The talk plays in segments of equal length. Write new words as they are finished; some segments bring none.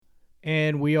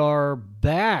And we are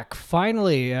back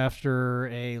finally after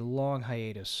a long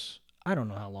hiatus. I don't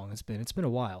know how long it's been. It's been a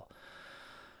while.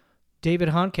 David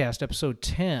Honcast, episode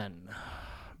 10,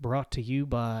 brought to you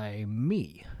by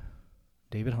me,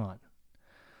 David Hahn.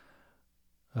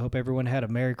 I hope everyone had a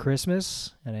Merry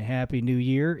Christmas and a Happy New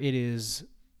Year. It is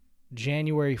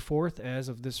January 4th as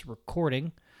of this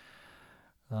recording.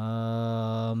 Went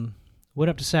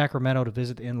up to Sacramento to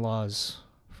visit the in-laws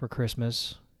for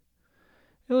Christmas.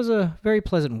 It was a very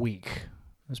pleasant week.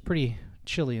 It was pretty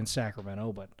chilly in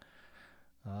Sacramento, but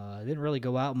I didn't really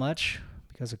go out much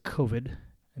because of COVID.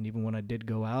 And even when I did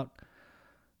go out,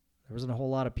 there wasn't a whole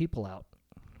lot of people out.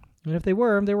 And if they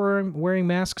were wearing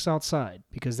masks outside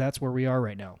because that's where we are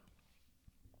right now.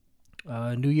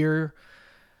 New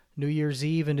Year's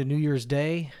Eve into New Year's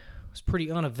Day was pretty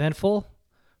uneventful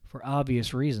for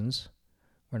obvious reasons.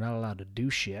 We're not allowed to do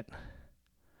shit.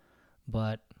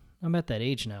 But I'm at that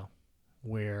age now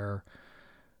where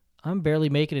I'm barely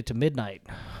making it to midnight.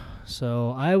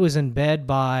 So I was in bed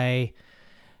by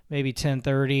maybe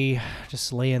 10:30,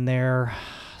 just laying there,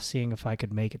 seeing if I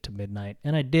could make it to midnight.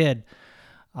 And I did.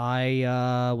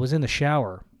 I was in the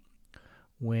shower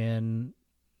when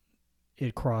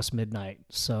it crossed midnight.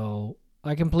 So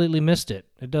I completely missed it.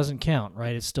 It doesn't count,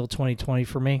 right? It's still 2020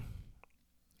 for me.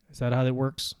 Is that how that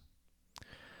works?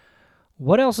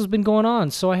 What else has been going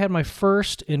on? So I had my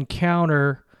first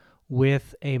encounter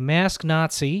with a masked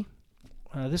Nazi.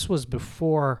 This was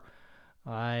before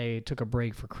I took a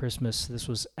break for Christmas. This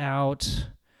was out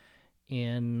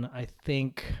in, I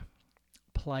think,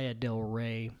 Playa del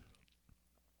Rey.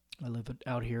 I live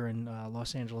out here in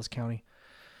Los Angeles County.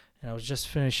 And I was just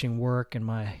finishing work, and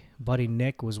my buddy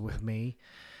Nick was with me.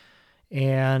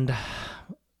 And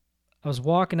I was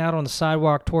walking out on the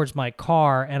sidewalk towards my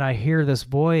car, and I hear this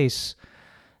voice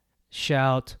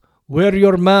shout, "Wear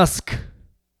your mask."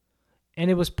 And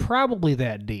it was probably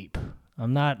that deep.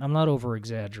 I'm not over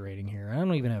exaggerating here. I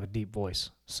don't even have a deep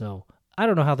voice. So I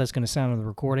don't know how that's going to sound in the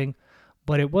recording,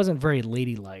 but it wasn't very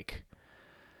ladylike.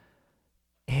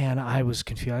 And I was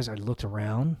confused. I looked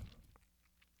around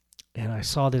and I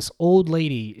saw this old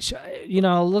lady,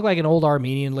 looked like an old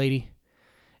Armenian lady.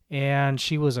 And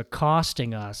she was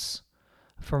accosting us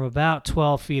from about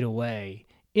 12 feet away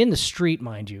in the street,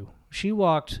 mind you. She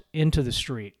walked into the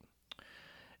street.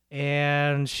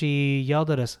 And she yelled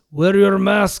at us, "Wear your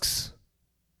masks."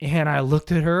 And I looked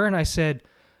at her and I said,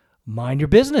 "Mind your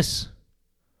business."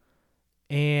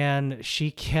 And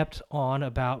she kept on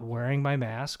about wearing my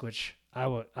mask, which I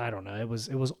don't know. It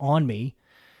was on me.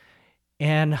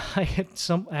 And I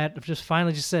just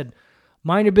finally just said,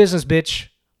 "Mind your business, bitch,"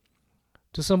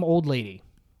 to some old lady.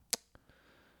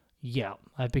 Yeah,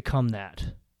 I've become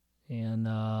that. And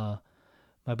my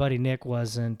buddy Nick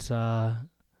wasn't.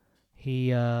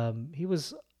 He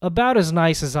was about as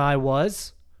nice as I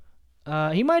was.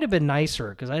 He might have been nicer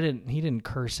because he didn't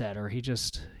curse at her. He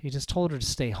just told her to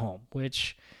stay home,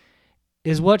 which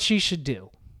is what she should do.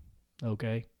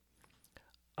 Okay?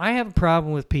 I have a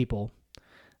problem with people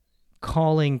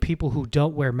calling people who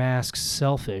don't wear masks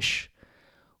selfish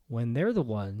when they're the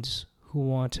ones who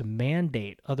want to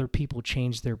mandate other people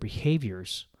change their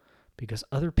behaviors because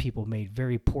other people made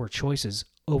very poor choices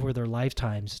over their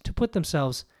lifetimes to put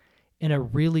themselves in a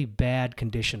really bad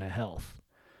condition of health.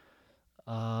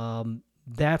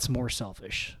 That's more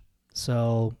selfish.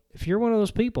 So if you're one of those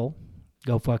people,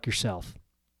 go fuck yourself.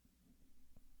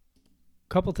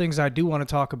 Couple things I do want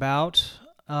to talk about.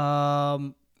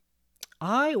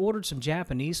 I ordered some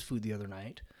Japanese food the other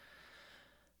night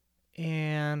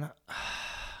and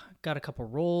got a couple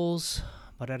rolls,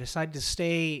 but I decided to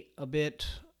stay a bit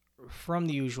from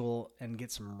the usual and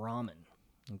get some ramen.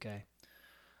 Okay.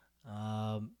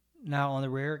 Now, on the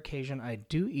rare occasion I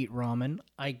do eat ramen,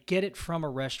 I get it from a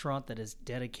restaurant that is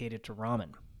dedicated to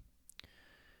ramen.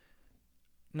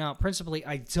 Now, principally,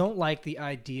 I don't like the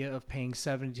idea of paying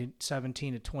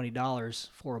 $17 to $20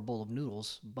 for a bowl of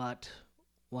noodles, but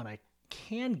when I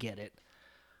can get it,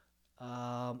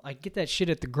 I get that shit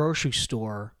at the grocery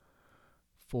store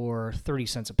for 30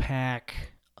 cents a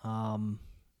pack,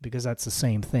 because that's the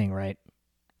same thing, right?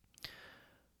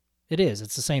 It is.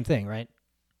 It's the same thing, right?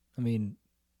 I mean,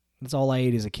 that's all I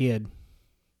ate as a kid.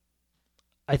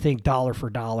 I think dollar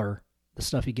for dollar, the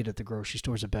stuff you get at the grocery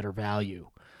store is a better value.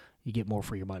 You get more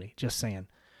for your money. Just saying.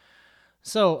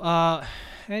 So,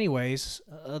 anyways,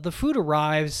 the food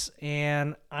arrives,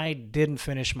 and I didn't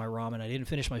finish my ramen. I didn't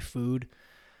finish my food.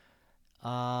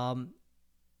 Now,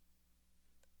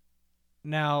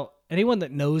 anyone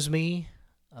that knows me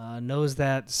knows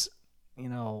that,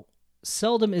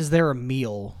 seldom is there a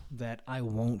meal that I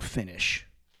won't finish.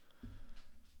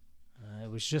 It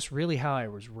was just really how I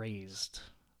was raised.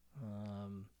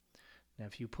 Now,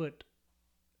 if you put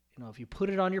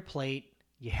it on your plate,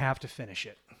 you have to finish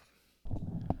it.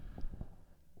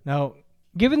 Now,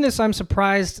 given this, I'm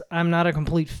surprised I'm not a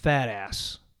complete fat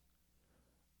ass.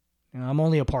 I'm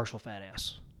only a partial fat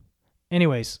ass.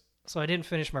 Anyways, so I didn't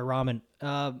finish my ramen.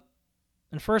 And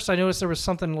first I noticed there was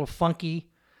something a little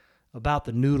funky about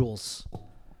the noodles.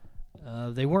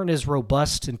 They weren't as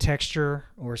robust in texture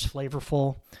or as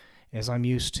flavorful as I'm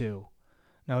used to.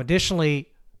 Now, additionally,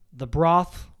 the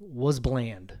broth was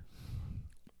bland.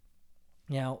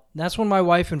 Now, that's when my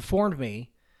wife informed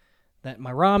me that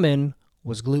my ramen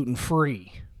was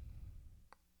gluten-free.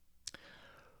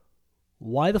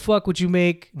 Why the fuck would you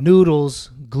make noodles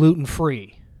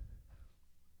gluten-free?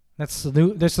 That's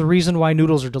the reason why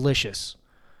noodles are delicious.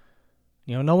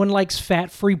 No one likes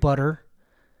fat-free butter.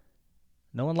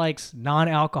 No one likes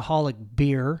non-alcoholic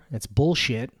beer. That's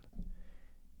bullshit.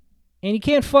 And you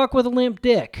can't fuck with a limp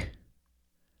dick.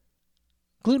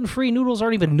 Gluten-free noodles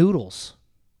aren't even noodles.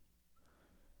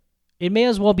 It may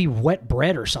as well be wet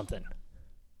bread or something.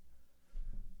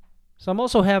 So I'm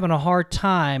also having a hard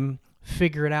time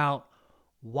figuring out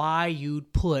why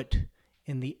you'd put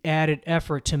in the added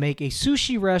effort to make a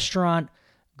sushi restaurant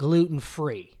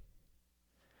gluten-free.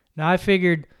 Now, I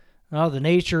figured the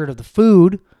nature of the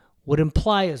food would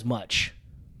imply as much.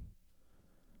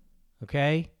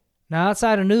 Okay? Now,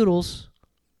 outside of noodles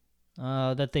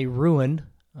that they ruined,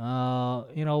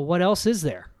 what else is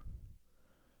there?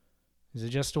 Is it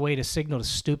just a way to signal to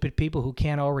stupid people who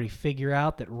can't already figure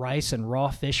out that rice and raw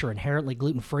fish are inherently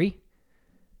gluten-free?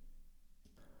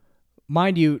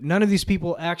 Mind you, none of these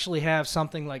people actually have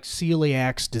something like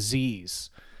celiac disease.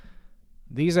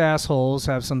 These assholes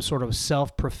have some sort of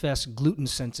self-professed gluten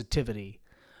sensitivity.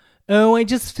 Oh, I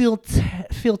just feel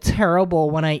terrible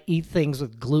when I eat things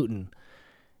with gluten.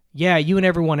 Yeah, you and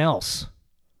everyone else.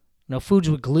 Foods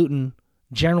with gluten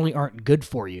generally aren't good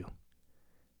for you.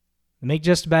 They make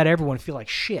just about everyone feel like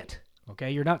shit.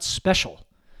 Okay, you're not special.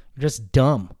 You're just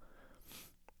dumb.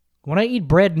 When I eat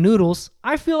bread and noodles,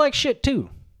 I feel like shit too.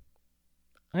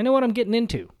 I know what I'm getting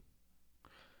into.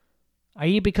 I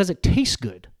eat because it tastes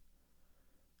good.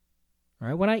 All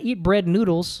right, when I eat bread and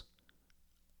noodles,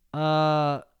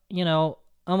 I'm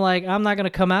like, I'm not going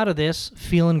to come out of this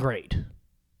feeling great.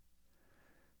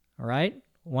 All right?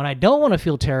 When I don't want to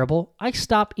feel terrible, I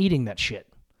stop eating that shit.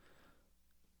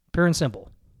 Pure and simple.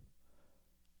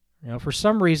 For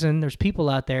some reason, there's people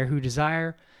out there who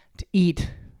desire to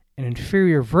eat an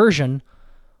inferior version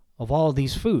of all of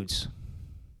these foods.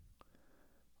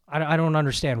 I don't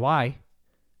understand why.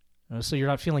 So you're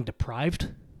not feeling deprived?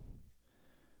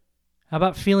 How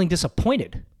about feeling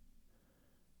disappointed?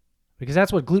 Because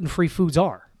that's what gluten-free foods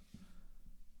are.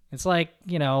 It's like,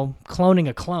 cloning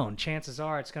a clone. Chances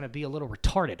are it's going to be a little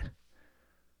retarded.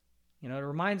 It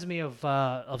reminds me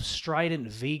of strident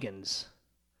vegans,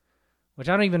 which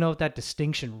I don't even know if that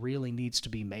distinction really needs to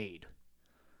be made.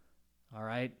 All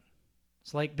right?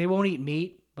 It's like they won't eat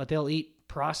meat, but they'll eat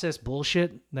processed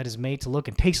bullshit that is made to look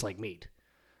and taste like meat.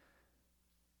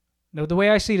 No, the way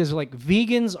I see it is like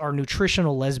vegans are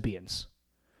nutritional lesbians.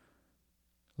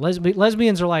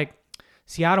 Lesbians are like,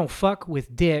 see, I don't fuck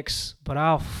with dicks, but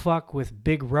I'll fuck with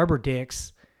big rubber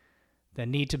dicks that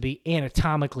need to be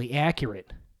anatomically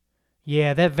accurate.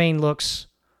 Yeah, that vein looks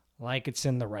like it's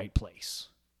in the right place.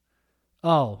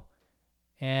 Oh,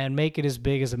 and make it as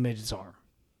big as a midget's arm.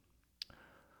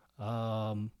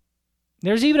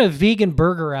 There's even a vegan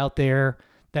burger out there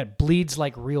that bleeds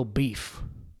like real beef.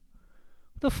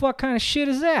 What the fuck kind of shit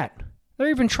is that?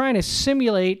 They're even trying to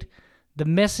simulate the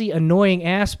messy, annoying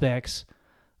aspects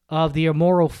of the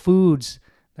immoral foods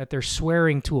that they're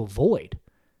swearing to avoid.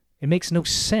 It makes no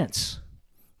sense.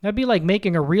 That'd be like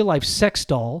making a real-life sex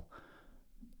doll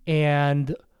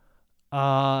and,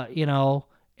 at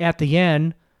the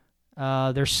end,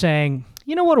 they're saying,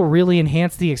 you know what will really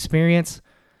enhance the experience?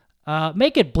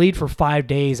 Make it bleed for 5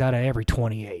 days out of every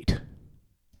 28.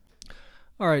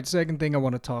 All right, second thing I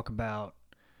want to talk about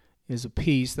is a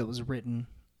piece that was written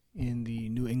in the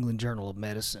New England Journal of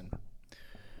Medicine.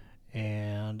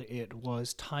 And it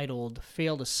was titled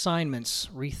Failed Assignments,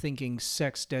 Rethinking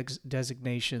Sex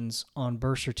Designations on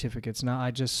Birth Certificates. Now,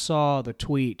 I just saw the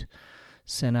tweet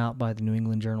sent out by the New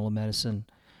England Journal of Medicine,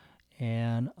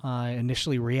 and I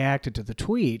initially reacted to the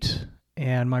tweet,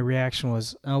 and my reaction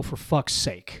was, oh, for fuck's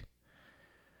sake.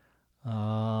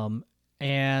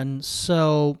 And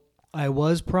so I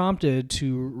was prompted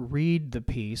to read the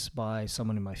piece by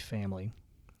someone in my family,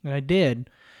 and I did,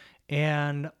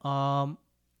 and I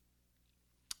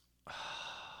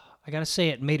gotta say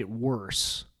it made it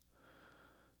worse.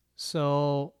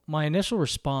 So my initial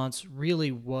response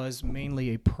really was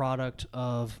mainly a product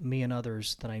of me and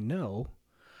others that I know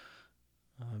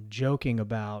joking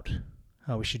about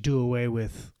how we should do away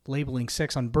with labeling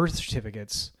sex on birth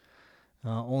certificates,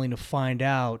 only to find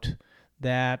out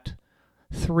that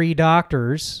 3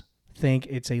 doctors think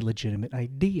it's a legitimate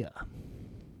idea.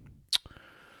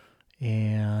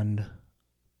 And,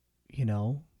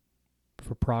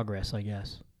 for progress, I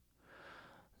guess.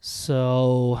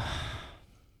 So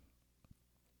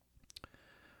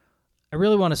I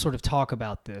really want to sort of talk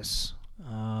about this.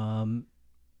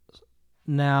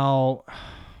 Now,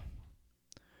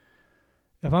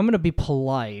 if I'm going to be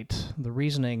polite, the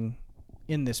reasoning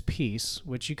in this piece,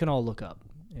 which you can all look up,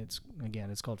 it's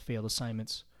called Failed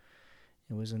Assignments.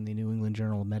 It was in the New England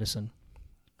Journal of Medicine.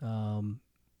 If I'm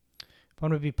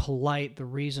going to be polite, the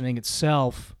reasoning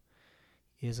itself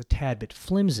is a tad bit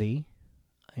flimsy,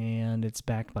 and it's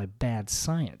backed by bad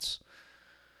science.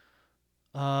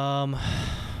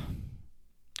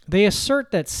 They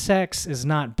assert that sex is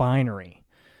not binary,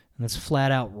 and that's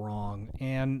flat out wrong.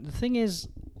 And the thing is,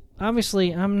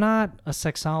 obviously, I'm not a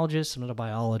sexologist, I'm not a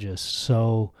biologist,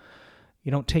 so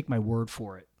you don't take my word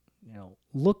for it.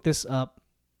 Look this up.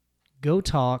 Go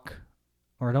talk,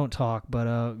 or don't talk,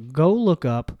 but go look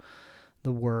up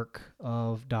the work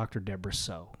of Dr. Deborah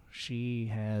Soh. She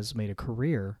has made a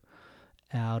career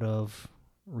out of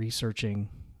researching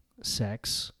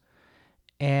sex,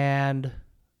 and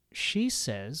she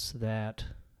says that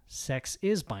sex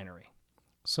is binary.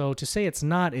 So to say it's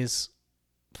not is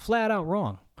flat out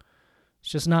wrong. It's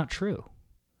just not true.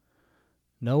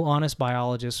 No honest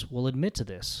biologist will admit to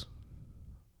this.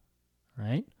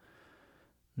 Right?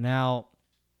 Now,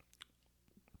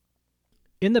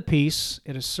 in the piece,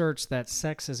 it asserts that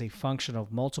sex is a function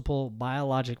of multiple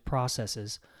biologic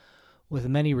processes with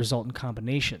many resultant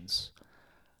combinations.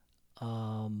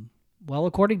 Well,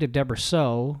 according to Deborah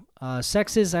Soh,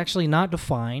 sex is actually not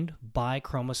defined by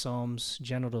chromosomes,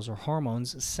 genitals, or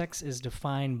hormones. Sex is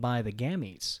defined by the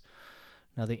gametes.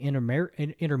 Now, the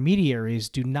intermediaries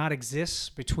do not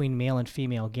exist between male and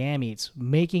female gametes,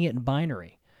 making it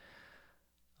binary.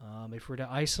 If we're to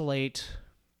isolate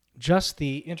just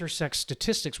the intersex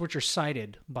statistics, which are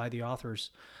cited by the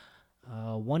authors,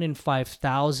 1 in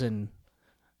 5,000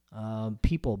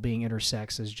 people being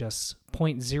intersex is just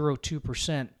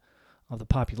 0.02% of the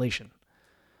population.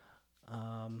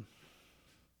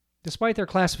 Despite their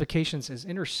classifications as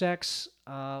intersex,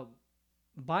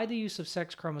 by the use of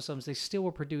sex chromosomes, they still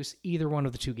will produce either one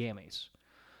of the 2 gametes.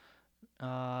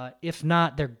 If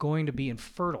not, they're going to be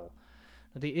infertile.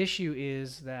 The issue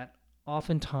is that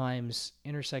oftentimes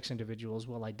intersex individuals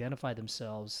will identify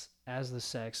themselves as the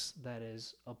sex that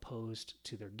is opposed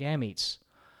to their gametes.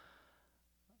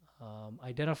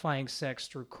 Identifying sex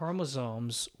through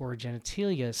chromosomes or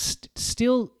genitalia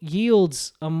still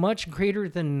yields a much greater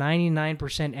than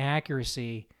 99%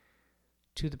 accuracy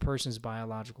to the person's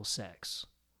biological sex.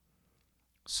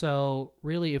 So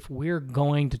really, if we're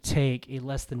going to take a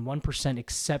less than 1%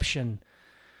 exception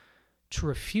to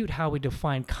refute how we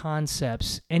define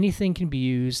concepts, anything can be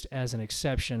used as an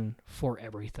exception for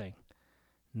everything.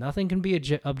 Nothing can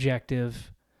be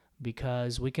objective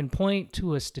because we can point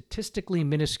to a statistically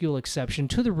minuscule exception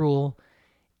to the rule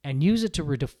and use it to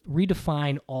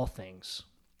redefine all things.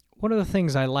 One of the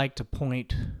things I like to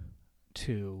point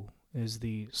to is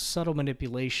the subtle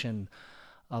manipulation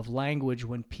of language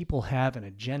when people have an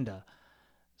agenda.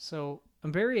 So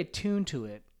I'm very attuned to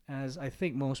it, as I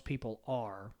think most people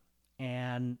are.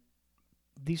 And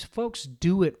these folks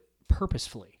do it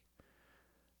purposefully.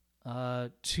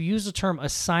 To use the term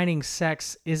assigning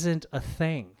sex isn't a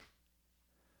thing.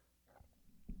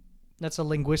 That's a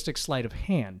linguistic sleight of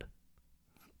hand.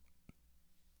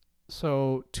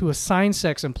 So to assign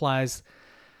sex implies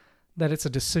that it's a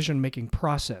decision-making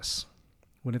process,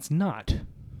 when it's not.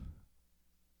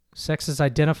 Sex is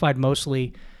identified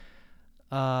mostly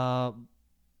by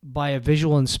a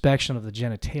visual inspection of the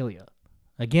genitalia.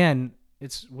 Again,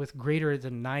 it's with greater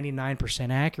than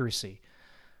 99% accuracy.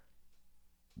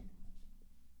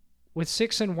 With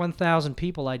 6 in 1,000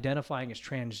 people identifying as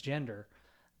transgender,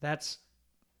 that's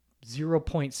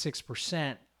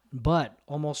 0.6%, but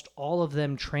almost all of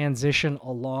them transition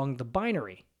along the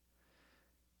binary.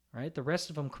 Right? The rest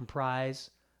of them comprise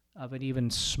of an even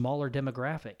smaller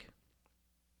demographic.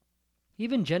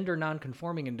 Even gender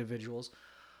nonconforming individuals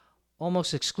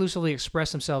almost exclusively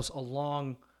express themselves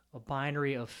along a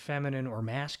binary of feminine or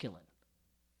masculine,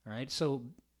 right? So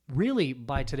really,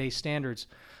 by today's standards,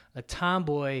 a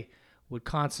tomboy would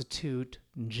constitute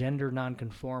gender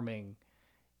nonconforming,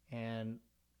 and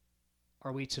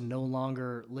Are we to no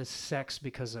longer list sex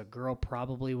because a girl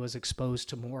probably was exposed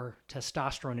to more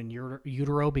testosterone in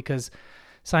utero? Because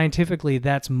scientifically,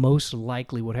 that's most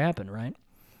likely what happened, right?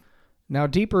 Now,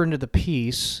 deeper into the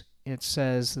piece, it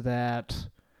says that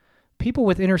people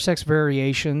with intersex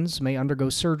variations may undergo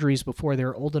surgeries before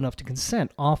they're old enough to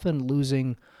consent, often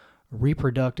losing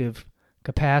reproductive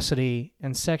capacity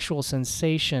and sexual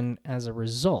sensation as a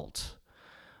result.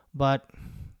 But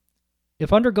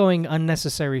if undergoing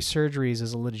unnecessary surgeries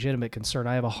is a legitimate concern,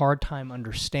 I have a hard time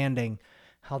understanding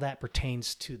how that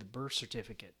pertains to the birth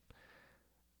certificate.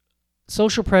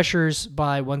 Social pressures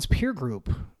by one's peer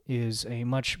group is a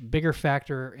much bigger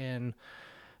factor in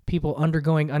people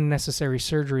undergoing unnecessary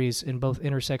surgeries in both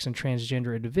intersex and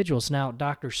transgender individuals. Now,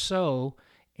 Dr. So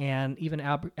and even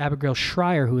Abigail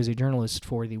Shrier, who is a journalist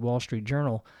for the Wall Street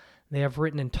Journal, they have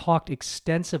written and talked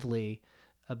extensively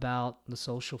about the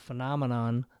social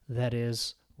phenomenon that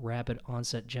is rapid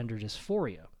onset gender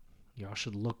dysphoria. Y'all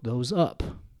should look those up.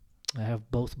 I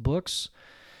have both books,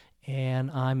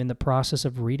 and I'm in the process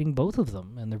of reading both of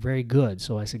them, and they're very good.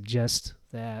 So I suggest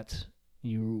that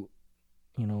you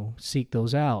seek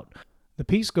those out. The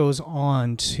piece goes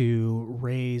on to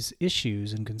raise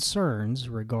issues and concerns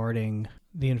regarding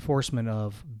the enforcement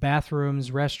of bathrooms,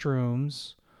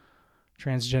 restrooms,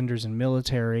 transgenders in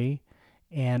military,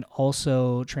 and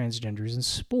also transgenders in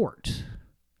sport.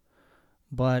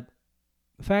 But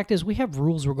the fact is, we have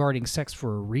rules regarding sex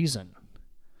for a reason.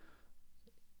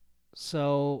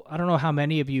 So I don't know how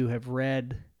many of you have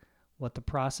read what the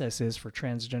process is for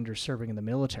transgender serving in the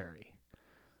military.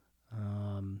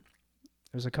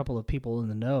 There's a couple of people in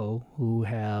the know who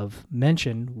have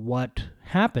mentioned what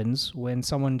happens when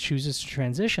someone chooses to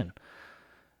transition.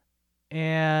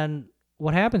 And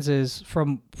what happens is,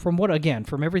 from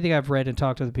everything I've read and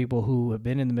talked to the people who have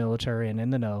been in the military and in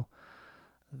the know,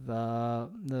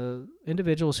 the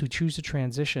individuals who choose to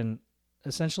transition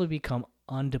essentially become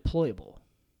undeployable.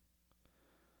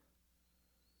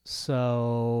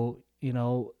 So,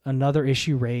 another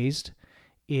issue raised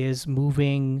is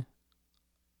moving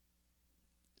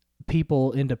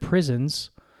people into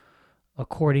prisons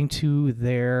according to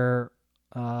their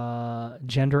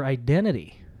gender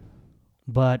identity.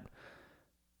 But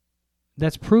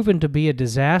that's proven to be a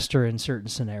disaster in certain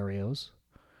scenarios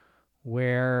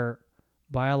where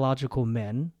biological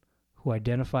men who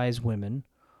identify as women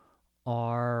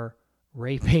are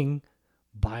raping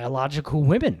biological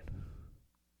women.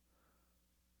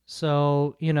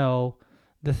 So,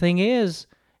 the thing is,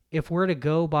 if we're to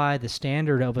go by the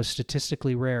standard of a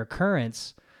statistically rare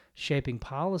occurrence shaping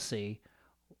policy,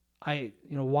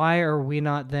 why are we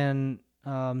not then,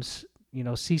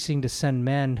 ceasing to send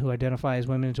men who identify as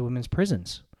women into women's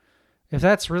prisons, if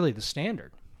that's really the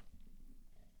standard?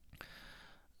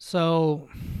 So,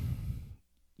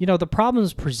 the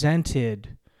problems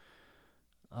presented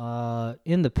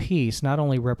in the piece not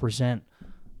only represent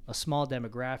a small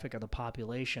demographic of the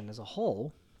population as a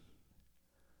whole,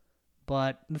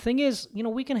 but the thing is,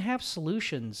 we can have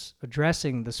solutions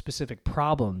addressing the specific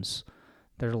problems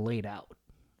that are laid out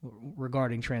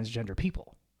regarding transgender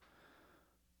people.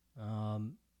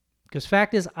 Because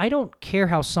fact is, I don't care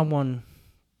how someone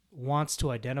wants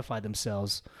to identify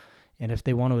themselves, and if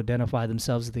they want to identify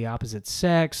themselves as the opposite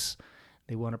sex,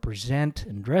 they want to present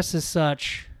and dress as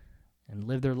such, and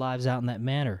live their lives out in that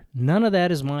manner. None of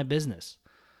that is my business.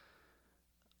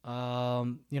 You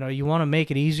want to make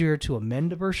it easier to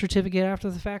amend a birth certificate after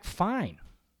the fact? Fine.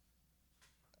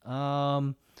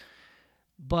 But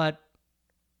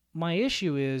my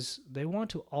issue is they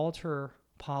want to alter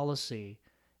policy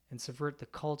and subvert the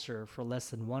culture for less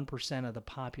than 1% of the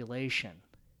population,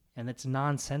 and it's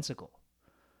nonsensical.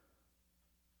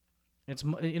 It's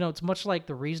much like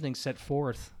the reasoning set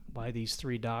forth by these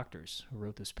three doctors who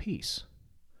wrote this piece.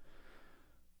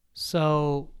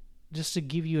 So, just to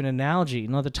give you an analogy,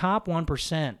 the top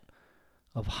 1%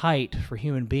 of height for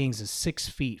human beings is 6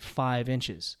 feet 5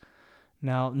 inches.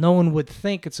 Now, no one would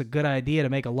think it's a good idea to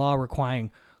make a law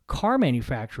requiring car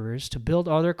manufacturers to build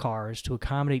other cars to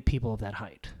accommodate people of that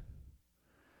height.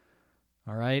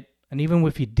 All right? And even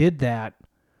if you did that,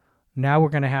 now we're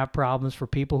going to have problems for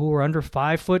people who are under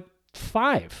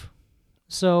 5'5".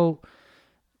 So,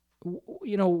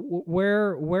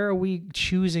 where are we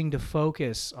choosing to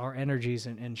focus our energies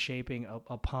in shaping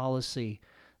a policy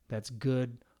that's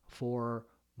good for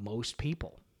most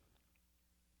people?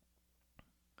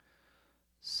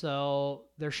 So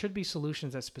there should be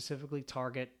solutions that specifically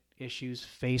target issues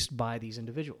faced by these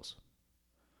individuals.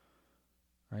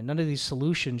 Right? None of these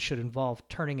solutions should involve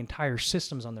turning entire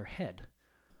systems on their head,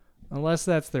 unless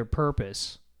that's their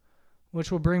purpose,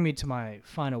 which will bring me to my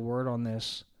final word on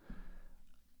this.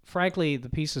 frankly, the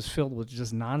piece is filled with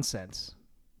just nonsense.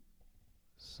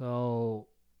 So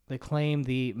they claim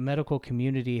the medical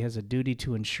community has a duty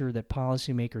to ensure that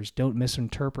policymakers don't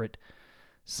misinterpret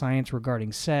science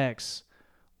regarding sex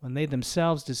when they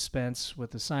themselves dispense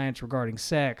with the science regarding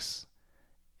sex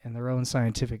and their own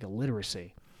scientific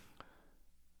illiteracy.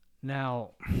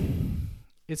 Now,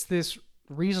 it's this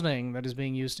reasoning that is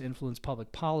being used to influence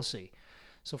public policy.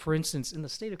 So, for instance, in the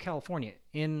state of California,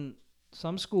 in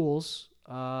some schools,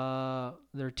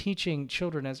 they're teaching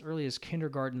children as early as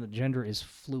kindergarten that gender is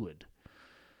fluid.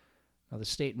 Now, the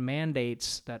state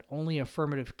mandates that only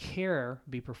affirmative care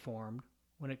be performed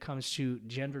when it comes to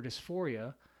gender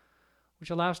dysphoria, which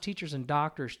allows teachers and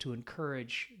doctors to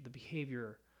encourage the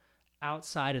behavior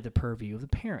outside of the purview of the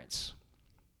parents.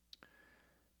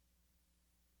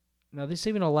 Now, this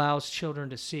even allows children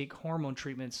to seek hormone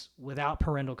treatments without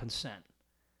parental consent.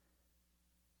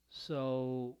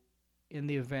 So, in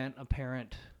the event a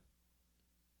parent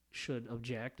should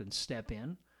object and step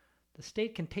in, the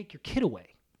state can take your kid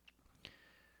away.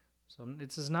 So,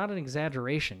 this is not an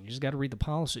exaggeration. You just got to read the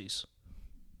policies.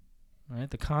 Right?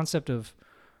 The concept of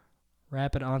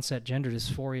rapid onset gender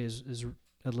dysphoria is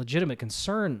a legitimate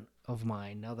concern of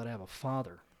mine now that I have a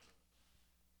father.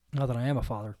 Now that I am a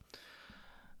father.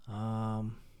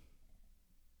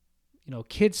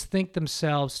 Kids think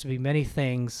themselves to be many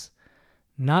things,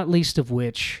 not least of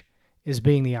which is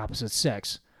being the opposite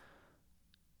sex.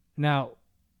 Now,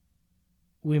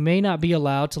 we may not be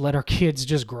allowed to let our kids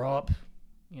just grow up,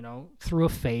 through a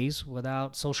phase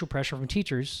without social pressure from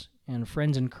teachers and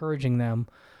friends encouraging them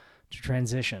to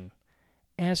transition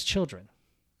as children.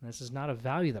 This is not a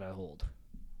value that I hold.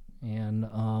 And,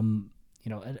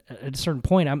 at a certain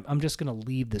point, I'm just going to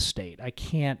leave the state.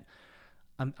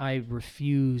 I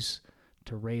refuse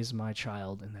to raise my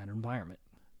child in that environment.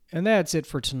 And that's it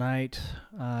for tonight.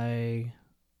 I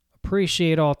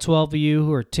appreciate all 12 of you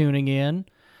who are tuning in.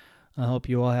 I hope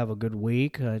you all have a good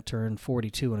week. I turn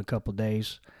 42 in a couple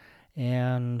days.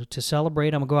 And to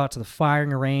celebrate, I'm going to go out to the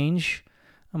firing range.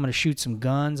 I'm going to shoot some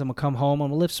guns. I'm going to come home. I'm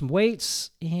going to lift some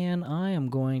weights. And I am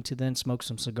going to then smoke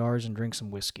some cigars and drink some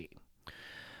whiskey.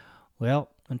 Well,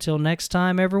 until next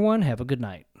time, everyone, have a good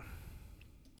night.